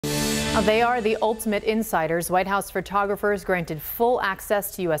They are the ultimate insiders. White House photographers granted full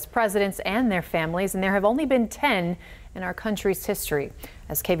access to U.S. presidents and their families, and there have only been 10 in our country's history.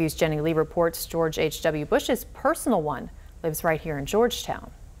 As KVUE's Jenny Lee reports, George H.W. Bush's personal one lives right here in Georgetown.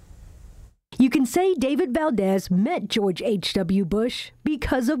 You can say David Valdez met George H.W. Bush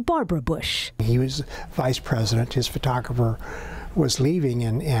because of Barbara Bush. He was vice president. His photographer was leaving,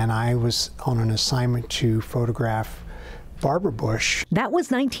 and I was on an assignment to photograph Barbara Bush. That was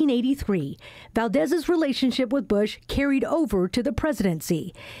 1983. Valdez's relationship with Bush carried over to the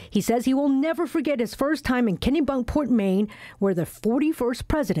presidency. He says he will never forget his first time in Kennebunkport, Maine, where the 41st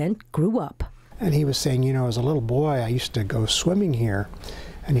president grew up. And he was saying, you know, as a little boy, I used to go swimming here.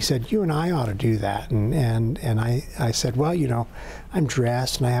 And he said, you and I ought to do that. And I said, well, you know, I'm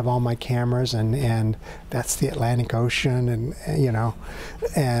dressed and I have all my cameras and that's the Atlantic Ocean and, you know.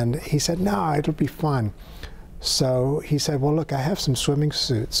 And he said, no, it'll be fun. So he said, well, look, I have some swimming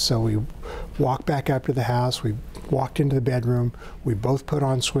suits. So we walked back up to the house. We walked into the bedroom. We both put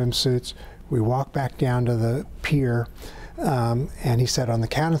on swimsuits. We walked back down to the pier. And he said, on the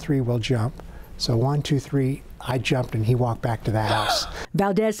count of 3, we'll jump. So 1, 2, 3, I jumped and he walked back to the house.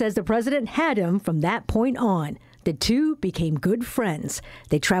 Valdez says the president had him from that point on. The two became good friends.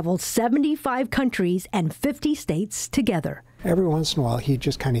 They traveled 75 countries and 50 states together. Every once in a while, he'd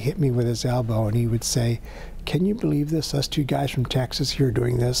just kind of hit me with his elbow and he would say, can you believe this? Us two guys from Texas here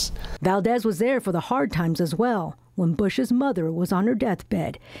doing this. Valdez was there for the hard times as well, when Bush's mother was on her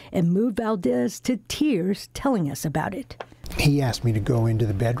deathbed, and moved Valdez to tears telling us about it. He asked me to go into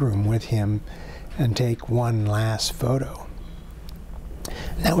the bedroom with him and take one last photo.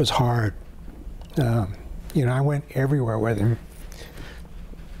 And that was hard. You know, I went everywhere with him.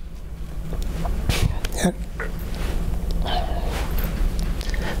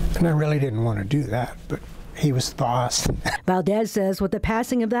 And I really didn't want to do that, but he was the boss. Valdez says with the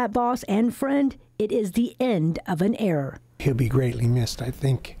passing of that boss and friend, it is the end of an era. He'll be greatly missed, I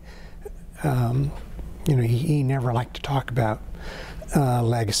think. You know, he never liked to talk about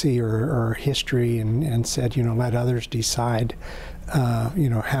legacy or history and said, you know, let others decide, you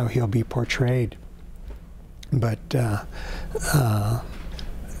know, how he'll be portrayed. But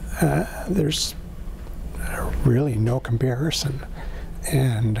there's really no comparison.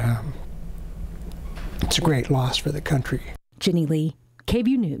 And it's a great loss for the country. Jenny Lee,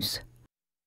 KVUE News.